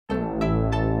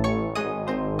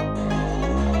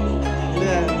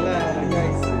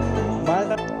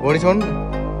घोडी छोड्नु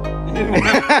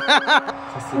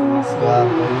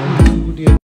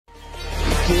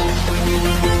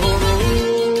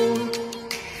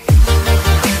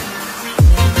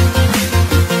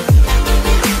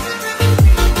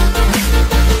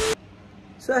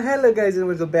so hello guys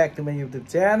welcome back to my YouTube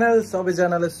channel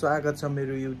सबैजनालाई स्वागत छ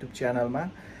मेरो युट्युब च्यानलमा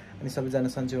अनि सबैजना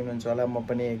सन्चै हुनुहुन्छ होला म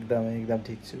पनि एकदम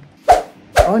ठिक छु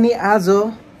अनि आज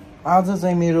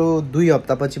चाहिँ मेरो 2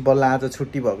 हप्तापछि बल्ल आज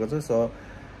छुट्टी भएको छ सो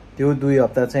त्यो 2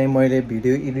 हप्ता चाहिँ मैले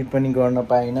भिडियो एडिट पनि गर्न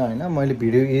पाइनँ हैन मैले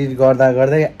भिडियो एडिट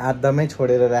गर्दै आधामै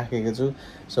छोडेर राखेको छु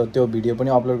सो त्यो भिडियो पनि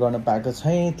अपलोड गर्न पाएको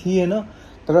थिएन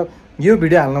तर यो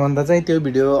भिडियो हाल्नुभन्दा चाहिँ त्यो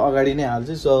भिडियो अगाडि नै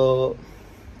हाल्छु सो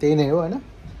त्यही नै हो हैन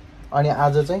अनि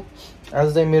आज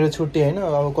चाहिँ मेरो छुट्टी हैन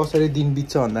अब कसरी दिन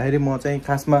बित्छ भन्दाखेरि म चाहिँ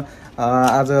खासमा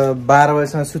आज 12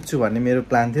 बजेसम्म सुत्छु भन्ने मेरो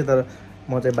प्लान थियो तर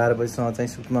म चाहिँ 12 बजेसम्म चाहिँ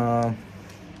सुत्न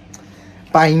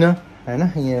पाइन हैन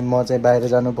म चाहिँ बाहिर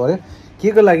जानु पर्यो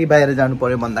केको लागि बाहिर जानु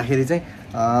पर्यो भन्दाखेरि चाहिँ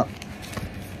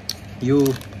यो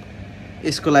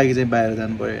यसको लागि चाहिँ बाहिर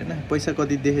जानु पर्यो हैन पैसा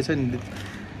कति देखेछ नि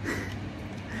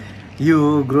यो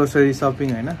ग्रोसरी शपिङ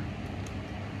हैन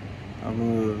अब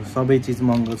सबै चीज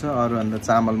महँगो छ अरूभन्दा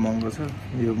चामल महँगो छ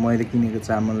यो मैले किनेको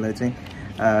चामललाई चाहिँ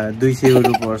 200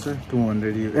 युरो पर्छ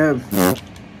 200 युरो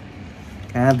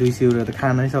कहाँ 200 युरो त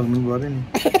खानै सक्नु पर्यो नि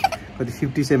कति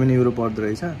 57 युरो पर्दो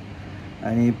रहेछ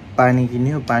अनि पानी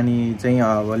किन्यो पानी चाहिँ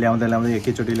अब ल्याउँदा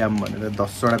एकैचोटि ल्याऊँ भनेर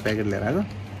 10 वटा प्याकेट लिएर आएको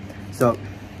सो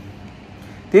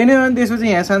त्यही नै अनि त्यसपछि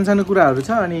यहाँ सानो कुराहरू छ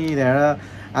अनि त्यहाँबाट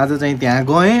आज चाहिँ त्यहाँ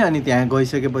गएँ अनि त्यहाँ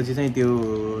गइसकेपछि चाहिँ त्यो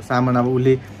सामान अब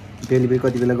उसले डेलिभरी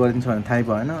कति बेला गरिदिन्छ भने थाहै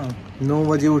भएन 9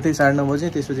 बजे उठेँ 9:30 बजे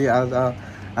त्यसपछि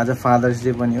आज फादर्स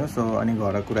डे पनि हो सो अनि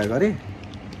घर कुरा गरेँ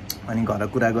अनि घर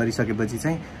कुरा गरिसकेपछि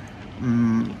चाहिँ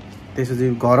त्यसपछि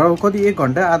घर कति 1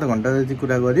 घन्टा आधा घन्टा जति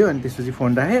कुरा गर्यो अनि त्यसपछि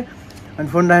फोन राखेँ अनि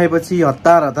फोन राखेपछि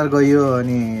हतार गयो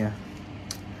अनि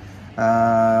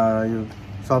यो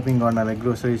सपिङ गर्नलाई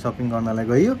ग्रोसरी सपिङ गर्नलाई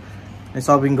गयो अनि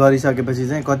सपिङ गरिसकेपछि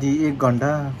चाहिँ कति 1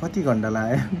 घन्टा कति घन्टा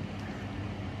लाग्यो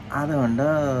आधा घन्टा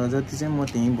जति चाहिँ म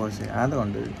त्यहीँ बसेँ आधा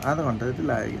घन्टा जति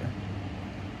लाग्यो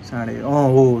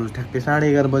हो ठ्याक्कै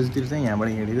 11:30 बजीतिर चाहिँ यहाँबाट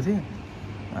हिँडेको थिएँ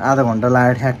आधा घन्टा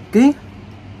लाग्यो ठ्याक्कै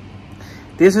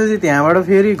त्यसपछि त्यहाँबाट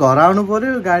फेरि घर आउनु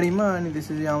पर्यो गाडीमा अनि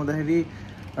त्यसपछि आउँदाखेरि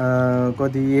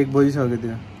कति 1 बजिसक्यो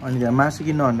थियो अनि त्यहाँ मासु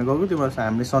किन्न भनेर गएको त्यो भएर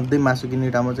हामीले सधैँ मासु किन्ने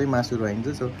ठाउँमा चाहिँ मासु रहन्छ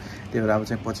सो त्यही भएर अब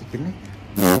चाहिँ पछि किन्ने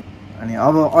अनि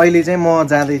अब अहिले चाहिँ म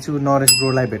जाँदैछु नरेश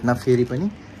ब्रोलाई भेट्न फेरि पनि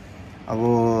अब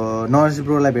नरेश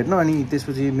ब्रोलाई भेट्न अनि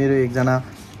त्यसपछि मेरो एकजना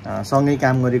सँगै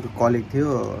काम गरेको कलिग थियो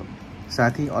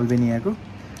साथी अल्बेनियाको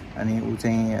अनि ऊ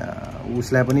चाहिँ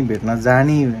उसलाई पनि भेट्न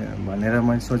जाने भनेर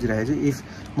मैले सोचिरहेको छु इफ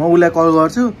म उसलाई कल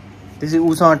गर्छु त्यसपछि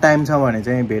उसँग टाइम छ भने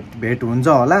चाहिँ भेट हुन्छ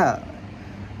होला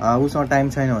उसँग टाइम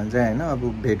छैन भने चाहिँ हैन अब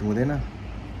भेट हुँदैन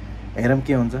हेरौँ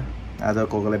के हुन्छ आज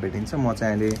कोकोलाई भेटिन्छ म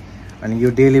चाहिँ अहिले अनि यो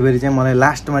डेलिभरी चाहिँ मलाई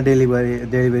लास्टमा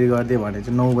डेलिभरी गरिदियो भने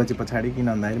चाहिँ 9 बजे पछाडि किन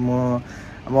भन्दाखेरि म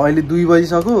अब अहिले 2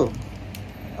 बजिसक्यो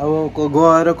अब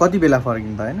गएर कति बेला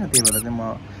फर्किन्छ हैन त्यही भएर चाहिँ म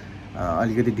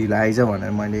अलिकति ढिलो आइज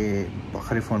भनेर मैले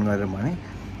भर्खरै फोन गरेर भने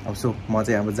अब सो म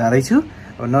चाहिँ अब जाँदैछु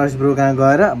अब नरेश ब्रो कहाँ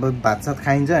गएर अब भातसात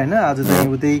खाइन्छ हैन आज चाहिँ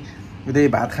उतै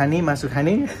भात खाने मासु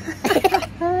खाने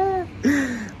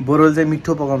बोरोले चाहिँ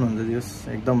मिठो पकाउनुहुन्छ त्यो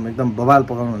एकदम बबाल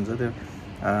पकाउनुहुन्छ त्यो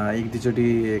 1-2 चोटि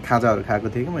खाजाहरू खाएको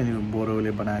थिएँ कि मैले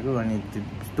बोरोले बनाएको अनि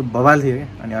त्यो बबाल थियो क्या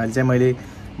अनि अहिले चाहिँ मैले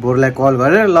बोरोलाई कल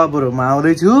गरेर ल बोरो म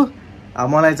आउँदैछु अब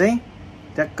मलाई चाहिँ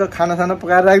ट्याक्क खानासाना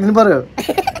पकाएर राखिदिनु पर्यो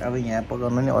अब यहाँ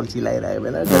पकाउन नि अल्छी लागिरहेको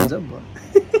बेला जान्छ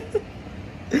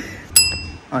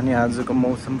अनि आजको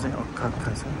मौसम चाहिँ अक्खा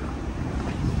छ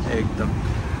एकदम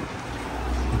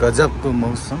गजबको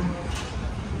मौसम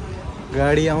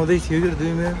गाडी आउँदै थियो कि 2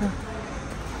 मिनटमा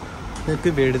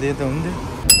ट्याक्कै भेट्दिए त हुन्थ्यो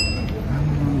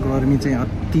गर्मी चाहिँ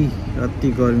अति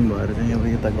गर्मी भएर चाहिँ अब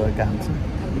यता गएर घाम छ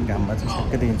घाममा चाहिँ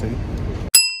ठ्याक्कै देखिन्छ कि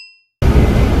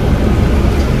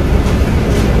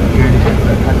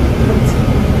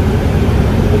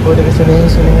बोलेको सुने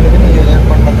पनि यो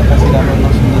एयरपोर्टमा त खासै राम्रो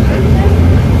नसुन्नु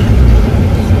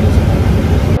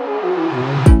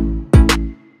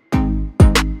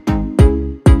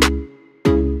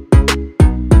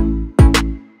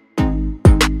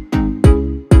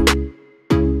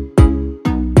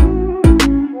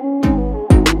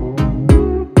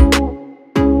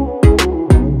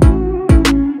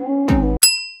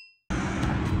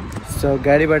सो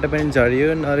गाडीबाट पनि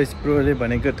झरियो नरेश ब्रोले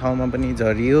भनेको ठाउँमा पनि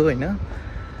झरियो हैन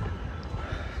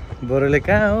बोरोले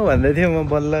कहाँ हो भन्दै थियो म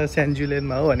बल्ल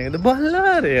सेन्जुलेनमा हो भनेको त बल्ल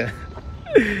अरे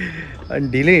अनि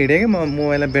ढिलै हिँडेँ कि म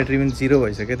मोबाइलमा ब्याट्री पनि 0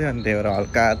 भइसकेको थियो अनि त्यही भएर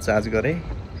हल्का चार्ज गरेँ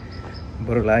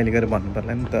बोरोलाई अहिले गएर भन्नु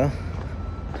पर्ला नि त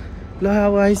ल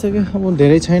अब आइसक्यो अब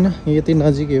धेरै छैन यति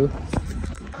नजिकै हो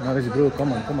नरेश ब्रो कम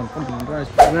अन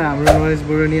र हाम्रो नरेश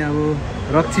ब्रो नि अब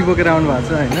रक्सी बोकेर आउनु भएको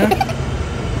छ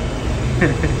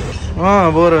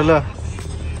होइन बोरो ल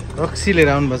रक्सी लिएर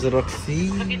आउनु भएको छ रक्सी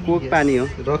कोक पानी हो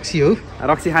रक्सी हो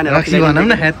रक्सी खाने रक्सी भनौँ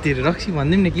न ह्यातिर रक्सी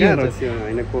भनिदिउँ न के रक्सी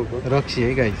होइन कोक हो रक्सी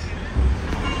है गाइस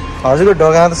हजुरको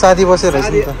ढोगा त साथी बसेर रहेछ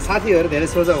नि त साथीहरू धेरै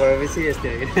सोझा भएपछि यस्तै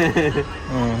हो कि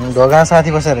ढोगा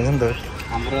साथी बसेर रहेछ नि त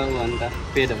हाम्रो भन्दा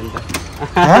पेट हो नि त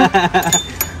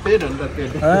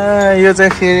यो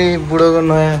चाहिँ फेरि बुढोको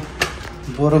नयाँ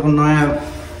बोरोको नयाँ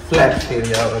फ्ल्याट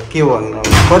फेरि अब के भन्नु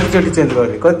कतिचोटि चेन्ज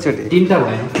गर्ने कतिचोटि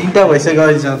तिनवटा भइसक्यो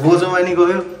अहिलेसम्म बोजोमा नि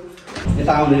गयो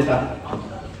यता आउनु यता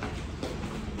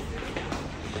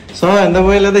सबैभन्दा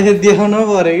पहिला त फेरि देखाउनु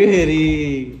पऱ्यो कि फेरि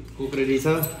कुखुरी छ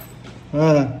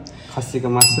खसीको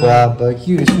मासु बाबा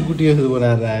के सुकुटी जस्तो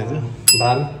बनाएर आएछ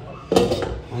दाल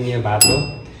अनि यो भात हो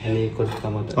अनि कोही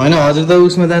टमाटर होइन हजुर त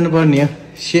उसमा जानुपर्ने हो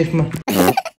सेफमा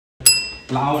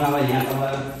लाउनामा यहाँ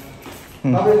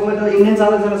तपाईँकोमा त इन्डियन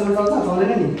चावल चल्छ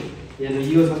चल्दैन नि यहाँ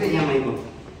यो छ क्या एमआईको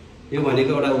यो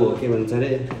भनेको एउटा ऊ हो के भन्छ अरे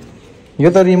यो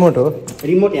त रिमोट हो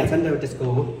रिमोट यहाँ छ नि त त्यसको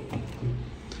हो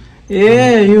ए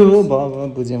यो हो भयो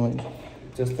बुझेँ मैले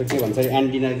जस्तो के भन्छ अरे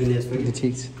एन्टिना दिने जस्तो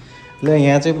ठिक छ ल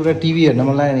यहाँ चाहिँ पुरा टिभी हेर्न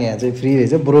मन लाग्यो यहाँ चाहिँ फ्री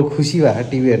रहेछ ब्रो खुसी भएको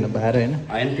टिभी हेर्नु भएर होइन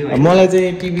मलाई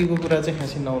चाहिँ टिभीको कुरा चाहिँ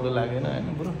खासै नौलो लागेन होइन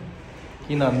ब्रो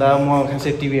किन भन्दा म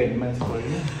खासै टिभी हेर्ने मान्छे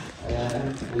पऱ्यो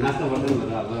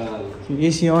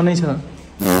एसी अनै छ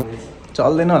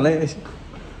चल्दैन होला है एसी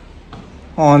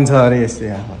अन छ अरे यस्तो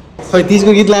यहाँ खै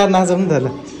तिजको गीत लगाएर नाचौँ नि त ल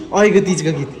अहिलेको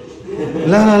तिजको गीत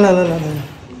ल ल ल ल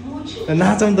ल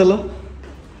नाचौँ त ल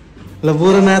ल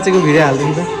बोरो नाचेको भिडियो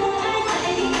हालिदिउँ त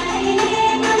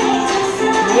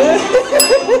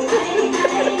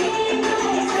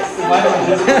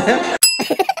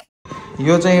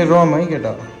यो चाहिँ रम है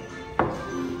केटा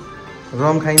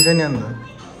रम खाइन्छ नि अन्त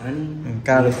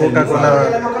कोका कोला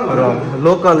रम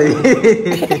लोकल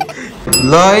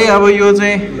ल है अब यो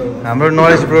चाहिँ हाम्रो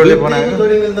नरेश ब्रोले बनाएको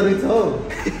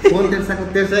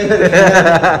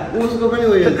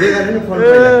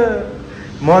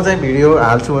म चाहिँ भिडियो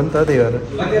हाल्छु हो नि त त्यही भएर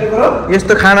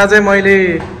यस्तो खाना चाहिँ मैले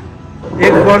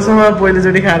 1 वर्षमा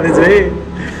पहिलोचोटि खाँदैछु है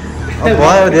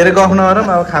भयो धेरै गफ नगरौँ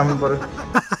अब खानु पर्यो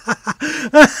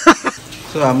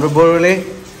सो हाम्रो बोरोले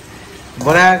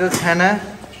बनाएको खाना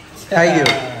खाइयो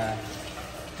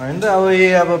होइन त अब यो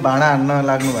अब भाँडा हान्न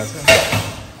लाग्नु भएको छ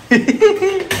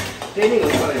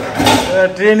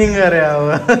ट्रेनिङ गरे अब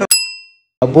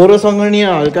बोरोसँग नि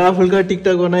हल्का फुल्का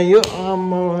टिकटक बनाइयो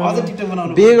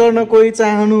बे गर्न कोही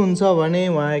चाहनुहुन्छ भने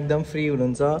उहाँ एकदम फ्री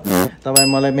हुनुहुन्छ तपाईँ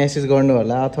मलाई मेसेज गर्नु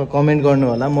होला अथवा कमेन्ट गर्नु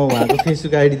होला म उहाँको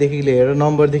फेसबुक आइडीदेखि लिएर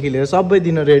नम्बरदेखि लिएर सबै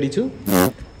दिन रेडी छु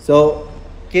सो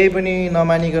केही पनि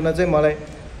नमानिकन चाहिँ मलाई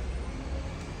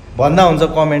भन्दा हुन्छ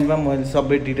कमेन्टमा मैले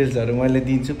सबै डिटेल्सहरू मैले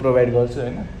दिन्छु प्रोभाइड गर्छु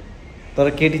होइन तर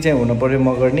केटी चाहिँ हुनु पऱ्यो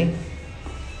मगर्नी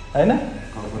होइन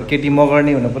केटी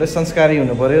मगर्नी हुनु पऱ्यो संस्कारी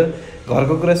हुनु पऱ्यो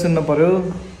घरको कुरा सुन्नु पऱ्यो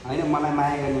होइन मलाई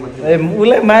माया गर्ने मात्रै ए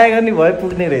उसलाई माया गर्ने भए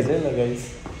पुग्ने रहेछ है ल गाइस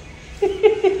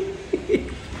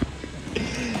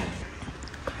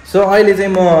सो अहिले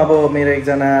चाहिँ म अब मेरो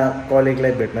एकजना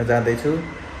कलिगलाई भेट्न जाँदैछु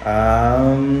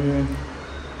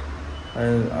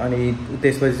अनि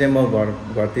त्यसपछि चाहिँ म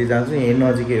घरतिर जान्छु यहीँ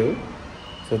नजिकै हो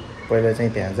सो पहिला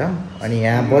चाहिँ त्यहाँ जाऊँ अनि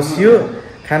यहाँ बसियो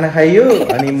खाना खाइयो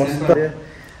अनि मस्त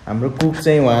हाम्रो कुक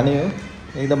चाहिँ उहाँ नै हो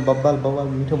एकदम बब्बाल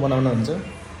मिठो बनाउनुहुन्छ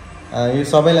यो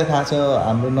सबैलाई थाहा छ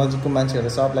हाम्रो नजिकको मान्छेहरू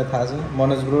सबलाई थाहा छ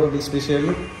Manoj bro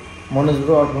specially Manoj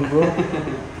bro अर्पण ब्रो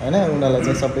होइन उनीहरूलाई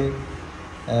चाहिँ सबै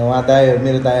उहाँ दाइहरू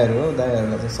मेरो दाइहरू हो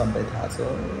दाइहरूलाई चाहिँ सबै थाहा छ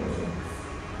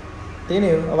त्यही नै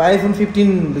हो अब आइफोन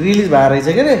 15 रिलिज भएर रहेछ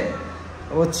के अरे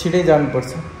अब छिटै जानुपर्छ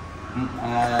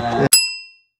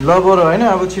ल बरु होइन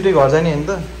अब छिटै घर जाने हो नि त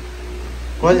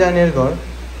कहिले जाने घर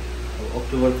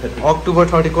अक्टोबर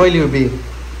 30 कहिले हो बिहे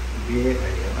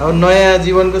अब नयाँ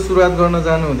जीवनको सुरुवात गर्न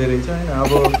जानु हुँदो रहेछ होइन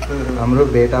अब हाम्रो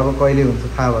भेट अब कहिले हुन्छ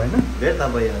थाहा भएन भेट थाहा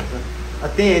भइहाल्छ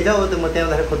त्यही जाऊ त म त्यहाँ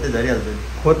गएर खोज्दै झरिहाल्छु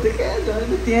खोज्दै क्या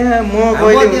त्यहाँ म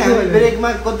कहिले ब्रेकमा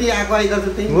कति आएको आइगर्छ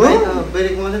त्यही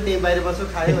ब्रेकमा चाहिँ त्यही बाहिर बस्छु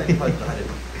खायो अनि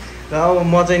र अब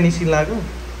म चाहिँ निस्किलाको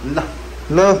ल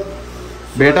ल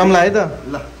भेटौँला है त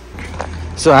ल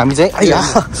सो हामी चाहिँ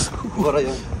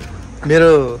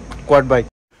मेरो क्वाड बाइक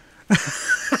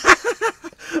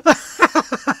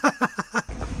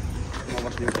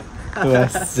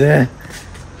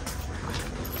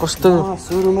कस्तो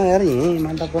सुरुमा यार यहीँ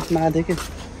माल्टा बस्न आएको थियो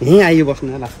कि यहीँ आइयो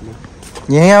बस्नु लास्टमा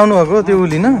यहीँ आउनु भएको त्यो उ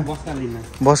लिन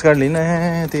बस कार्ड लिन ए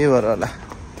त्यही भएर होला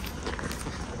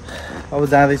अब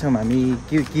जाँदैछौँ हामी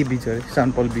के बिच अरे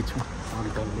सानपल बिचमा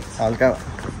हल्का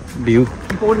भ्यू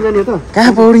पौडिन्छ नि त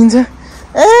कहाँ पौडिन्छ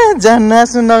ए जान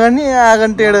नाच्नु नगर्ने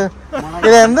आँगन टेढो के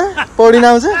अन्त पौडिन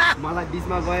आउँछ मलाई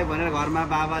बिचमा गयो भनेर घरमा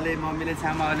बाबाले मम्मीले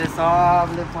छामाहरूले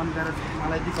सबले फोन गरेर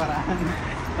मलाई यति करा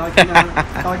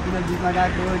किन बिचमा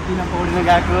गएको किन पौडिन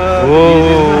गएको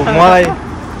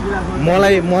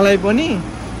मलाई पनि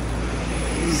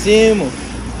सेम हो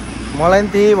मलाई पनि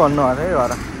त्यही भन्नु अरे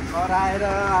घर कराएर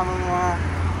आमामा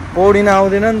पौडिन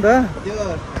आउँदैन नि त त्यो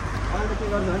अहिले के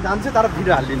गर्नु जान्छु तर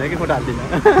भिडियो हाल्दिनँ कि फोटो हाल्दिनँ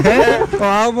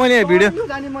अब मैले भिडियो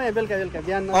जाने म बेलुका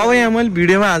बिहान अब यहाँ मैले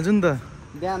भिडियोमा हाल्छु नि त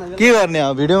बिहान के गर्ने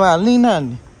अब भिडियोमा हाल्ने कि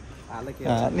नहाल्ने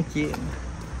हाल्ने के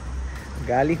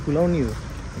गाली खुलाउने हो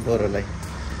बोरोलाई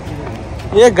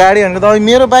ए गाडी भनेको त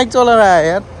मेरो बाइक चलाएर आयो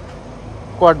यार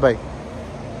क्वाड बाइक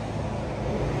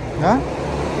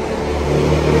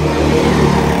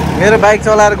मेरो बाइक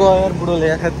चलाएर गयो यार बुढोले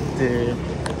यार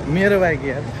मेरो बाइक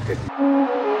यार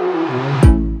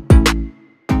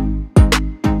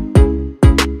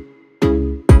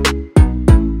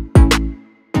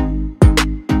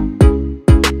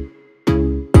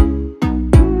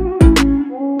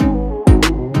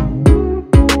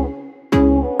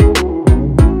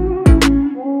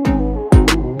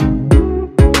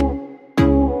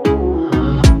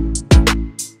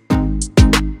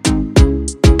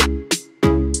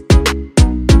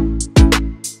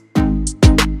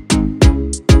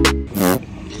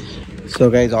सो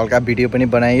गाइज हल्का भिडियो पनि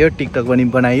बनाइयो टिकटक पनि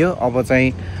बनाइयो अब चाहिँ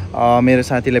मेरो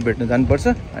साथीलाई भेट्न जानुपर्छ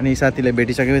अनि साथीलाई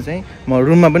भेटिसकेपछि चाहिँ म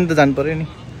रुममा पनि त जानु पऱ्यो नि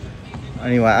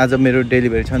अनि आज मेरो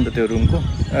डेलिभरी छ नि त त्यो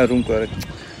रुमको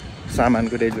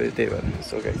सामानको डेलिभरी त्यही भएर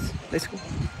सो गाइज लेट्स गो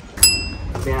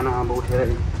बिहान अब उठेर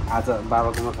आज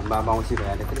बाबाकोमा बाबा औँसी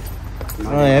भइहाल्यो फेरि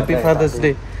ह्याप्पी फादर्स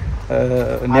डे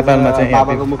नेपालमा चाहिँ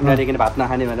बाबाको मुख नदेखिन भात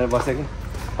नखाने भनेर बसेको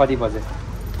कति बजे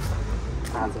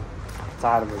आज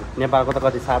 4 बजे नेपालको त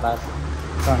कति 7-8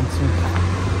 7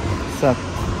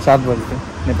 बजी थियो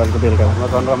नेपालको बेलुका म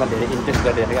जनरमा धेरै इन्ट्रेस्ट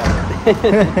गरेर क्या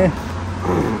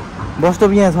बस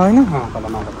स्टप यहाँ छैन तल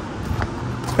माटो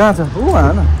कहाँ छ ऊ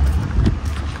न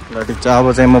ल ठिक छ अब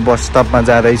चाहिँ म बस स्टपमा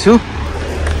जाँदैछु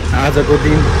आजको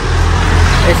दिन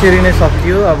यसरी नै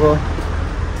सकियो अब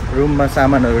रुममा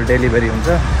सामानहरू डेलिभरी हुन्छ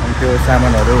अनि त्यो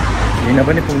सामानहरू लिन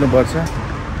पनि पुग्नुपर्छ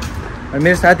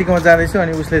मेरो साथीकोमा जाँदैछु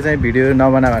अनि उसले चाहिँ भिडियो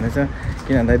नबना भनेछ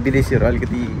किन भन्दा विदेशीहरू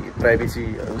अलिकति प्राइभेसी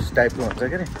उस टाइपको हुन्छ के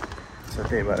अरे सो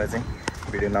त्यही भएर चाहिँ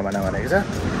भिडियो नबना भनेको छ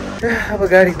अब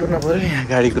गाडी कुद्नु पऱ्यो यहाँ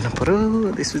गाडी कुद्नु पऱ्यो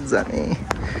त्यसो जाने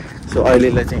सो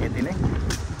अहिलेलाई चाहिँ यति नै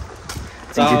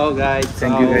thank you guys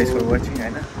for watching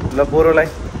होइन ल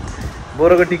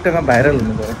बोरोको टिकटकमा भाइरल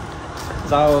हुनु पऱ्यो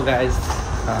चाओ गाइज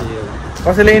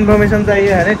कसैले इन्फर्मेसन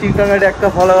चाहियो होइन टिकटकमा ट्याक्क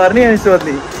फलो गर्ने अनि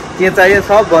सोध्ने के चाहियो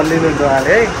सब भनिदिनुहुन्छ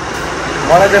उहाँले है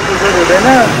मलाई चाहिँ फुर्सद हुँदैन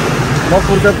म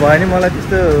फुर्सद भयो भने मलाई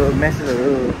त्यस्तो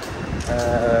मेसेजहरू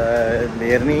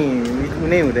हेर्ने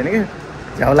कुनै हुँदैन कि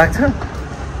झ्याउ लाग्छ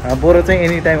बोरो चाहिँ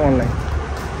any time online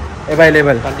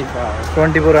available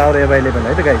 24 our available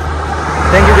है त guys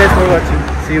thank you guys for watching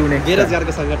C you next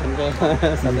बेरोजगारको सङ्गठनको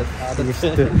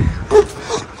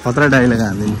खतरा डाइलग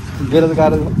हाल्दैन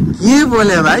बेरोजगार के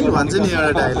बोल्यो भाइ भन्छ नि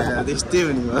एउटा डाइलग त्यस्तै हो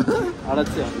नि